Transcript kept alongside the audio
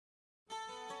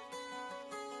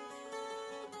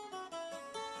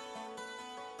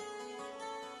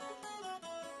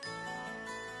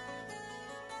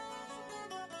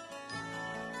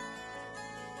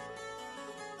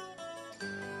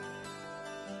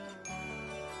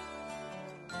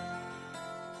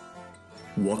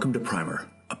Welcome to Primer,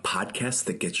 a podcast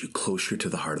that gets you closer to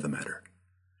the heart of the matter.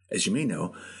 As you may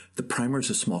know, the primer is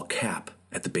a small cap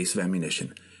at the base of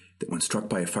ammunition that when struck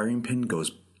by a firing pin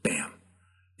goes bam.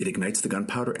 It ignites the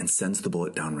gunpowder and sends the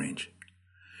bullet downrange.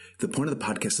 The point of the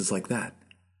podcast is like that,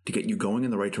 to get you going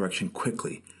in the right direction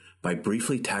quickly by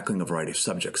briefly tackling a variety of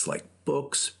subjects like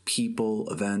books,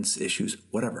 people, events, issues,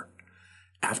 whatever.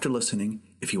 After listening,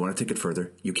 if you want to take it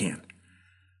further, you can.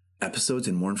 Episodes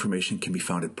and more information can be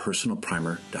found at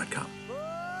personalprimer.com.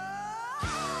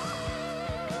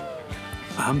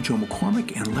 I'm Joe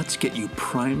McCormick, and let's get you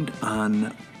primed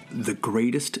on the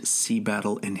greatest sea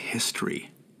battle in history,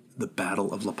 the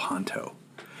Battle of Lepanto.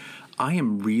 I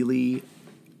am really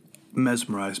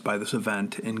mesmerized by this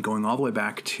event and going all the way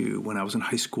back to when I was in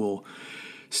high school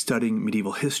studying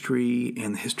medieval history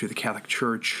and the history of the Catholic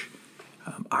Church.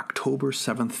 October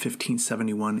 7th,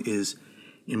 1571 is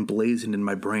emblazoned in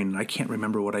my brain, and I can't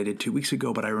remember what I did 2 weeks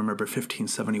ago, but I remember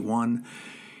 1571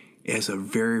 as a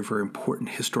very, very important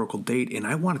historical date, and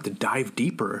I wanted to dive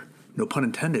deeper, no pun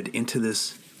intended, into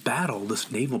this battle,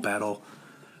 this naval battle,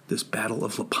 this Battle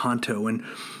of Lepanto. And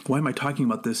why am I talking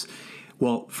about this?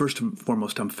 Well, first and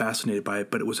foremost, I'm fascinated by it,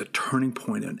 but it was a turning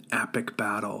point, an epic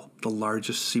battle, the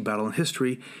largest sea battle in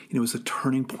history, and it was a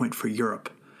turning point for Europe.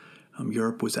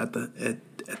 Europe was at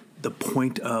the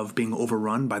point of being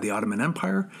overrun by the Ottoman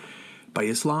Empire, by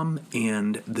Islam,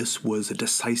 and this was a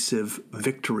decisive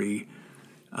victory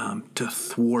to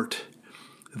thwart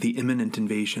the imminent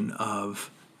invasion of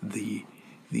the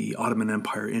Ottoman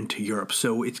Empire into Europe.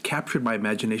 So it's captured my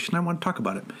imagination. I want to talk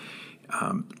about it.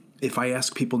 If I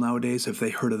ask people nowadays if they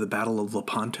heard of the Battle of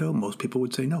Lepanto, most people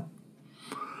would say no.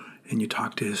 And you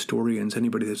talk to historians,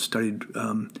 anybody that's studied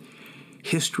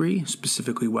history,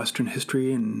 specifically Western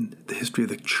history and the history of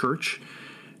the church,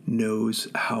 knows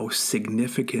how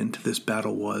significant this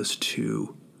battle was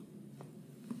to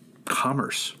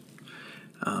commerce.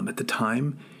 At the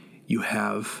time, you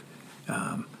have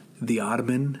the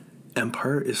Ottoman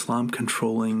Empire, Islam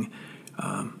controlling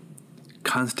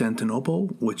Constantinople,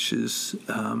 which is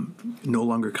no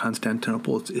longer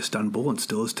Constantinople, it's Istanbul, and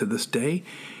still is to this day.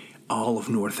 All of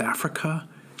North Africa,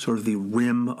 sort of the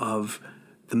rim of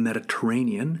the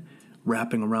Mediterranean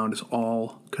wrapping around, is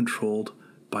all controlled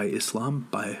by Islam,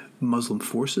 by Muslim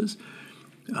forces.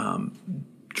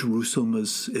 Jerusalem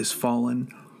is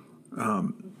fallen.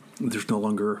 There's no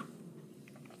longer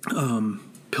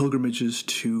pilgrimages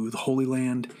to the Holy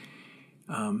Land.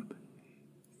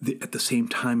 At the same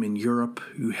time in Europe,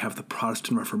 you have the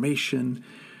Protestant Reformation.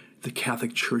 The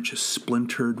Catholic Church is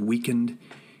splintered, weakened,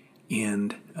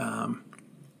 and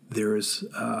there is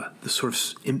this sort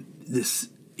of this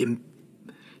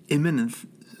imminent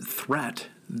threat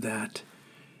that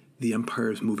the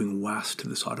empire is moving west.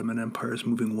 This Ottoman Empire is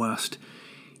moving west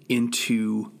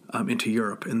into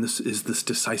Europe, and this is this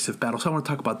decisive battle. So I want to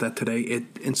talk about that today at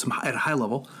a high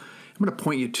level. I'm going to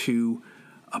point you to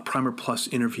a Primer Plus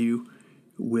interview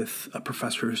with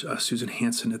Professor Susan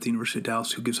Hansen at the University of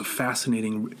Dallas, who gives a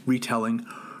fascinating retelling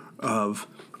of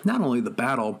not only the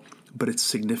battle, but its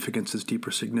significance, its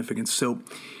deeper significance. So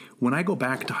when I go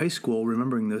back to high school,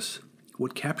 remembering this,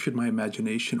 what captured my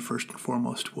imagination first and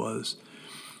foremost was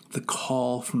the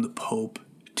call from the Pope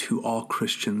to all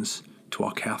Christians, to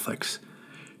all Catholics,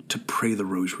 to pray the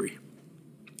Rosary.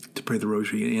 To pray the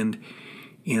Rosary. And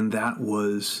that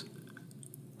was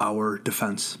our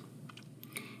defense.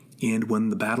 And when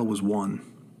the battle was won,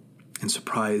 in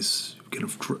surprise, kind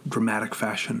of dramatic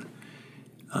fashion,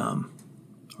 the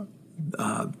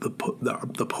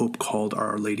Pope called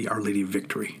Our Lady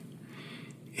Victory.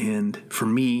 And for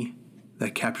me,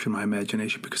 that captured my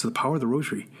imagination because of the power of the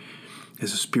Rosary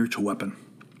as a spiritual weapon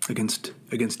against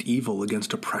evil,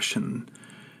 against oppression,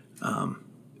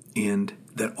 and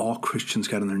that all Christians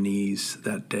got on their knees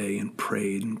that day and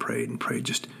prayed and prayed and prayed.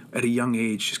 Just at a young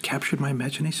age, just captured my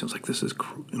imagination. I was like, this is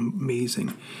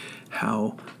amazing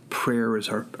how prayer is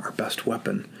our best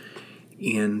weapon.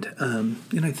 And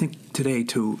I think today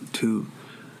to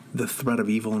the threat of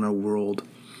evil in our world,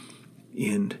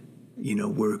 and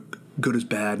we're good is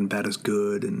bad and bad is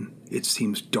good, and it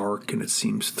seems dark and it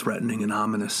seems threatening and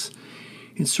ominous.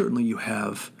 And certainly you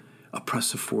have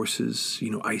oppressive forces,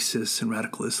 ISIS and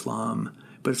radical Islam,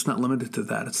 but it's not limited to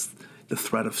that. It's the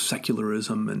threat of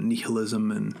secularism and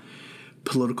nihilism and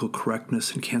political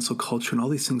correctness and cancel culture and all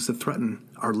these things that threaten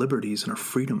our liberties and our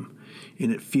freedom.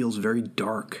 And it feels very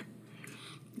dark.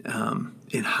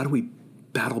 And how do we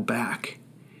battle back?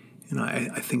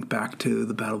 I think back to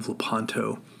the Battle of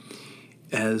Lepanto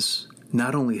as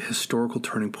not only a historical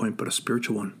turning point, but a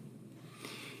spiritual one.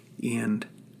 And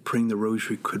praying the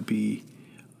Rosary could be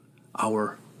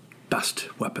our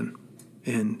best weapon.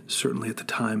 And certainly at the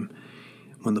time,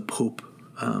 when the Pope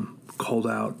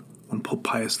when Pope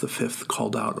Pius V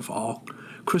called out of all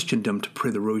Christendom to pray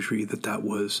the Rosary, that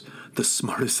was the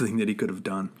smartest thing that he could have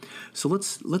done. So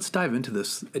let's dive into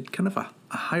this at kind of a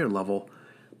higher level.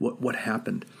 What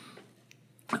happened?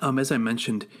 As I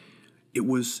mentioned, it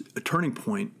was a turning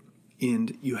point,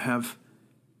 and you have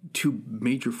two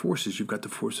major forces. You've got the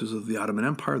forces of the Ottoman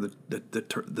Empire, the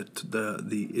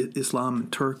Islam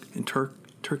in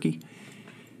Turkey,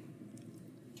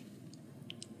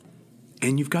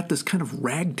 and you've got this kind of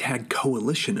ragtag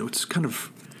coalition. It's kind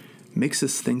of makes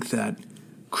us think that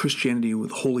Christianity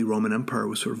with Holy Roman Empire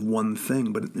was sort of one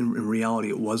thing, but in reality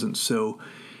it wasn't. So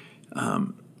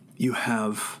you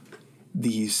have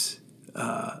these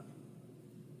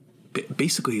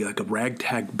basically like a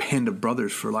ragtag band of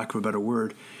brothers, for lack of a better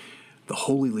word. The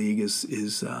Holy League is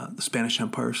the Spanish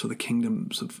Empire, so the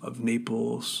kingdoms of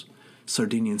Naples,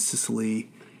 Sardinia and Sicily,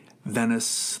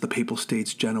 Venice, the Papal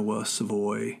States, Genoa,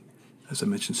 Savoy, as I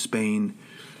mentioned, Spain,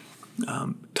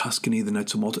 Tuscany, the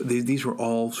Knights of Malta. These were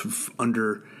all sort of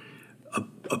under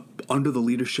the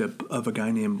leadership of a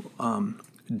guy named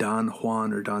Don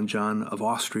Juan or Don John of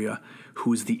Austria, who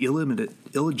was the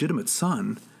illegitimate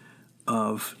son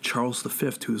of Charles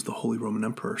V, who is the Holy Roman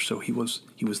Emperor. So he was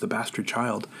the bastard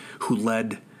child who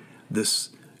led this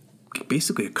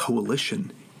basically a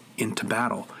coalition into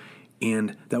battle.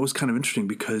 And that was kind of interesting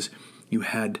because you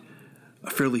had a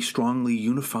fairly strongly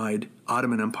unified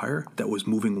Ottoman Empire that was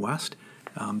moving west.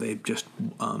 They just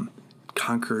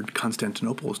conquered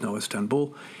Constantinople, is now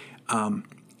Istanbul.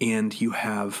 And you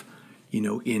have,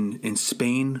 in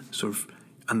Spain, sort of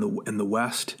in the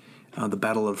west, the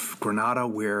Battle of Granada,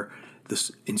 where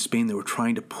in Spain they were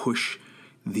trying to push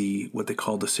what they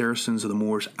called the Saracens or the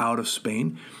Moors out of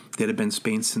Spain. They had been in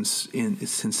Spain since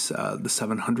the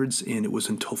 700s, and it was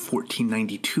until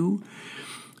 1492,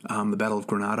 the Battle of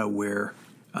Granada, where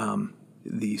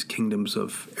these kingdoms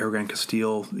of Aragon,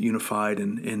 Castile unified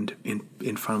and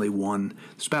finally won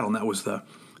this battle. And that was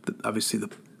obviously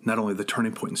not only the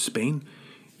turning point in Spain.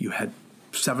 You had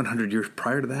 700 years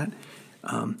prior to that.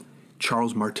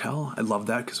 Charles Martel, I love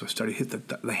that because I studied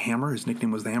the Hammer. His nickname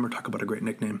was the Hammer. Talk about a great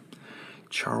nickname.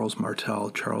 Charles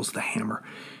Martel, Charles the Hammer.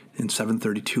 In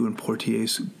 732, and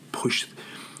Poitiers pushed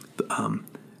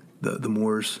the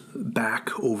Moors back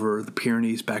over the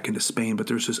Pyrenees, back into Spain. But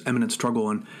there's this imminent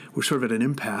struggle, and we're sort of at an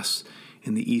impasse.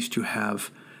 In the east, you have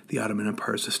the Ottoman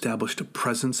Empire has established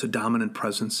a dominant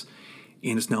presence,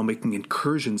 and is now making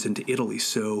incursions into Italy.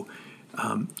 So,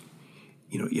 in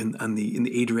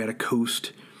the Adriatic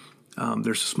coast,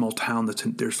 there's a small town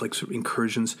there's like sort of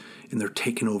incursions, and they're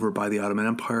taken over by the Ottoman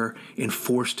Empire and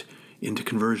forced into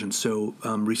conversion. So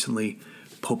recently,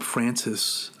 Pope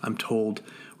Francis, I'm told,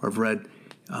 or I've read,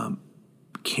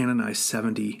 canonized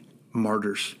 70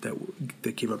 martyrs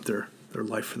that gave up their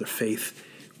life for their faith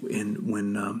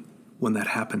when that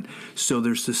happened. So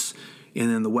there's this, and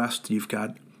in the West, you've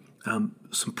got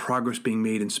some progress being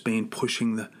made in Spain,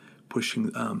 pushing the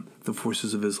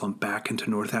forces of Islam back into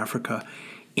North Africa.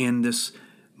 And this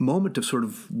moment of sort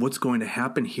of what's going to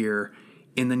happen here,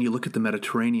 and then you look at the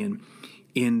Mediterranean,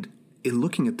 and in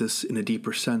looking at this in a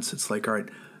deeper sense, it's like, all right,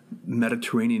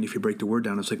 Mediterranean, if you break the word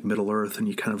down, it's like Middle Earth, and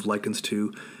you kind of likens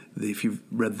to if you've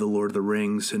read The Lord of the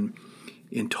Rings, and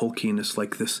in Tolkien, it's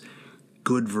like this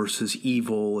good versus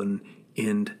evil, and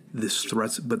this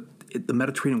threats. But the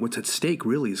Mediterranean, what's at stake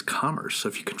really is commerce. So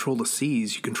if you control the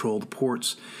seas, you control the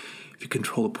ports. If you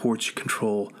control the ports, you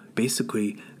control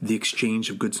basically the exchange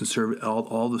of goods and services.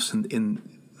 All this in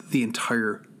the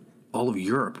entire, all of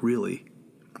Europe really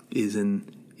is in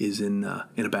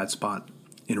a bad spot,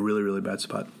 in a really, really bad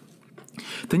spot.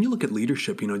 Then you look at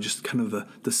leadership, just kind of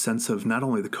the sense of not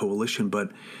only the coalition,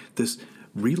 but this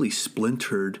really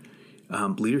splintered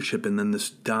leadership. And then this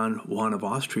Don John of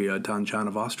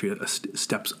Austria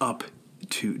steps up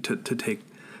to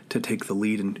take the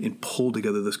lead and pull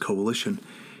together this coalition.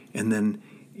 And then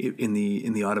in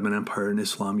the Ottoman Empire and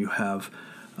Islam, you have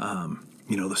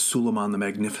the Suleiman the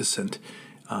Magnificent.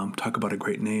 Talk about a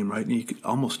great name, right? And you could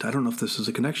almost, I don't know if this is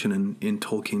a connection in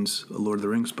Tolkien's Lord of the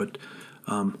Rings, but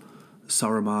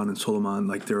Saruman and Suleiman,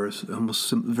 like they're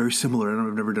almost very similar.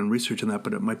 I've never done research on that,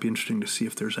 but it might be interesting to see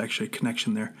if there's actually a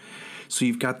connection there. So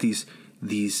you've got these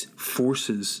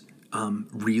forces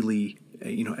really,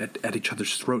 at each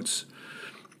other's throats.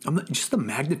 Just the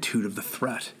magnitude of the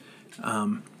threat.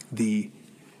 The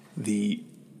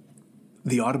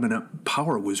Ottoman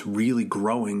power was really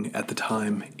growing at the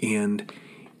time, and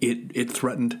it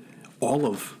threatened all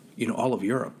of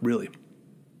Europe, really.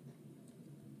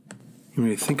 When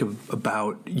you think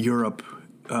about Europe,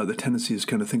 the tendency is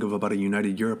kind of think of about a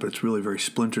united Europe, but it's really very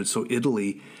splintered. So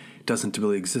Italy doesn't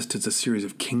really exist. It's a series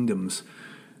of kingdoms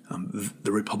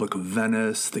the Republic of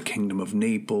Venice, the Kingdom of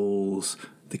Naples,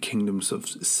 the kingdoms of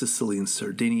Sicily and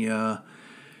Sardinia,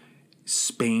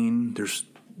 Spain, there's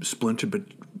splintered but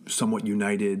somewhat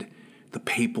united, the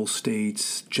Papal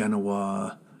States,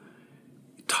 Genoa,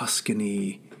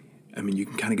 Tuscany. I mean, you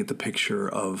can kind of get the picture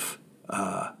of,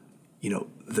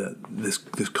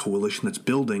 this coalition that's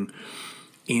building,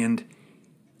 and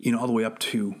all the way up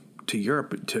to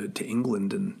Europe, to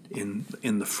England, and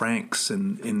in the Franks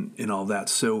and in all that.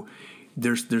 So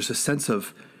there's a sense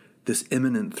of this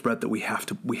imminent threat that we have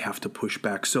to push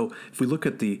back. So if we look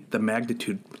at the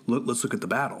magnitude, let's look at the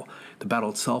battle. The battle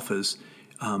itself is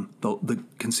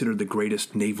considered the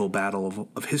greatest naval battle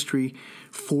of history.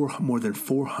 More than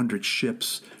 400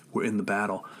 ships were in the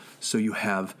battle. So you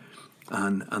have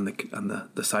on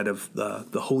the side of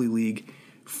the Holy League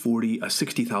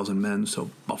 60,000 men, so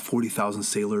about 40,000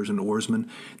 sailors and oarsmen.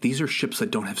 These are ships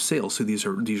that don't have sails, so these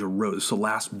are rows. So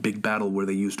last big battle where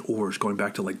they used oars, going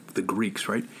back to like the Greeks,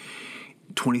 right?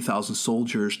 20,000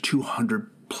 soldiers, 200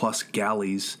 plus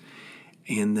galleys,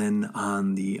 and then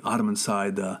on the Ottoman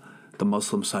side, the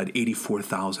Muslim side,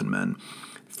 84,000 men,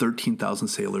 13,000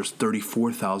 sailors,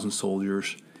 34,000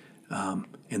 soldiers,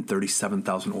 and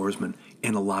 37,000 oarsmen,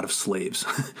 and a lot of slaves,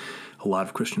 a lot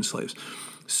of Christian slaves.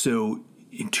 So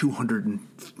in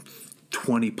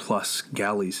 220 plus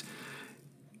galleys,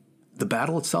 the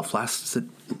battle itself lasts, a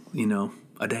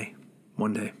day,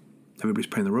 one day. Everybody's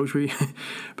praying the rosary.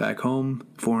 Back home,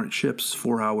 400 ships,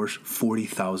 4 hours,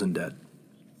 40,000 dead.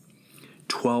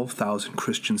 12,000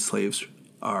 Christian slaves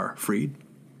are freed.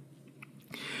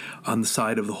 On the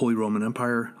side of the Holy Roman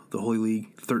Empire, the Holy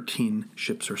League, 13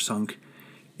 ships are sunk.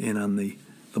 And on the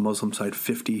Muslim side,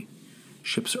 50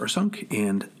 ships are sunk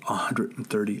and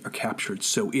 130 are captured.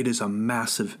 So it is a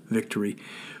massive victory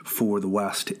for the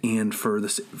West and for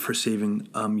saving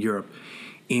Europe.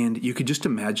 And you could just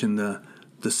imagine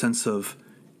the sense of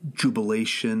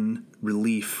jubilation,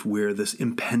 relief, where this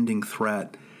impending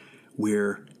threat,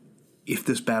 where if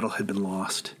this battle had been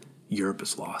lost, Europe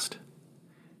is lost.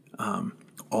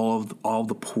 All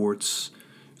the ports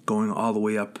going all the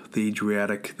way up the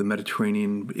Adriatic, the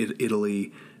Mediterranean,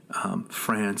 Italy,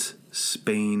 France,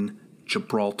 Spain,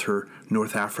 Gibraltar,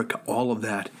 North Africa, all of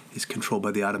that is controlled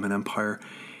by the Ottoman Empire.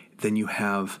 Then you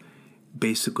have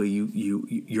basically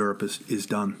Europe is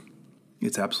done.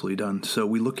 It's absolutely done. So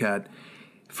we look at,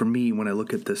 for me, when I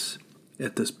look at this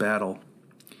battle,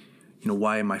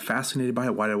 why am I fascinated by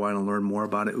it? Why do I want to learn more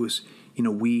about it? It was,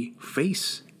 we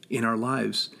face in our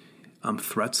lives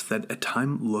threats that at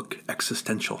times look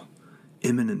existential,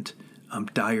 imminent,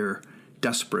 dire,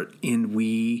 desperate, and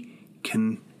we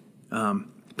can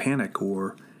panic.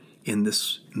 Or in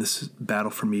this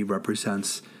battle, for me,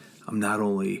 represents not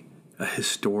only a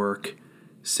historic,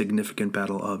 significant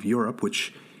battle of Europe,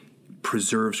 which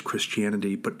preserves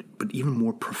Christianity, but even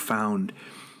more profound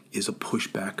is a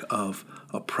pushback of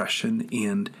oppression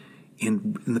and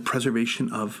the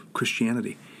preservation of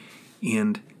Christianity.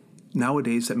 And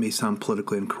nowadays that may sound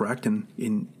politically incorrect,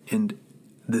 and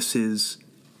this is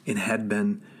and had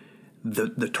been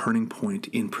the turning point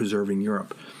in preserving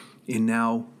Europe. And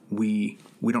now we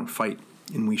don't fight,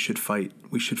 and we should fight.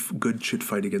 Good should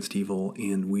fight against evil,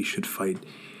 and we should fight.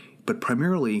 But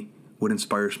primarily, what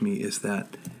inspires me is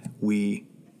that we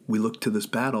look to this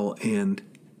battle, and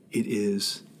it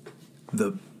is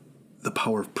the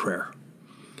power of prayer.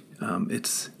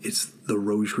 It's the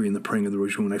rosary and the praying of the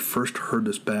rosary. When I first heard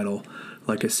this battle,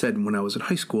 like I said, when I was in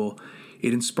high school,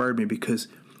 it inspired me because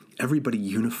everybody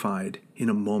unified in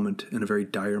a moment, in a very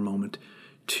dire moment,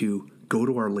 to go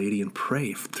to Our Lady and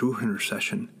pray through her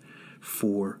intercession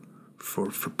for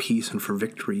peace and for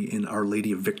victory, in Our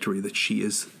Lady of Victory, that she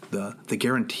is the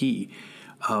guarantee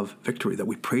of victory, that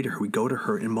we pray to her, we go to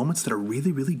her in moments that are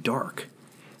really, really dark,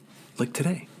 like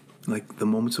today, like the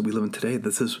moments that we live in today.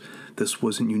 This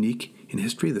wasn't unique in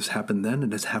history. This happened then,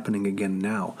 and it's happening again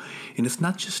now. And it's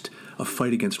not just a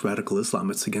fight against radical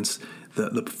Islam. It's against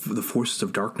the forces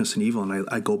of darkness and evil. And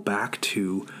I go back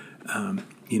to,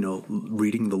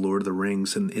 reading The Lord of the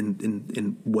Rings and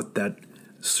in what that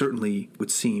certainly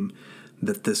would seem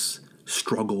that this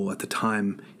struggle at the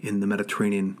time in the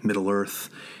Mediterranean, Middle Earth,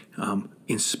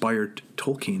 inspired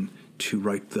Tolkien to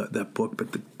write that book.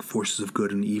 But the forces of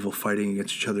good and evil fighting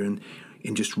against each other, and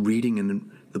just reading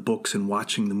in the books and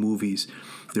watching the movies,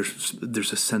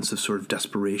 there's a sense of sort of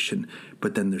desperation,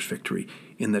 but then there's victory.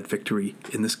 And that victory,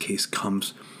 in this case,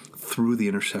 comes through the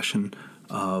intercession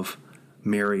of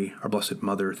Mary, our Blessed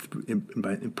Mother,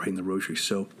 by praying the Rosary.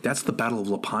 So that's the Battle of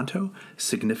Lepanto,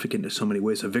 significant in so many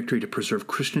ways. A victory to preserve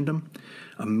Christendom,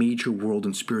 a major world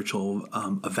and spiritual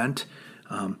event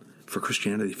for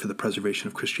Christianity, for the preservation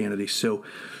of Christianity. So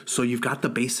you've got the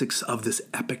basics of this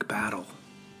epic battle.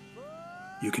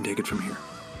 You can take it from here.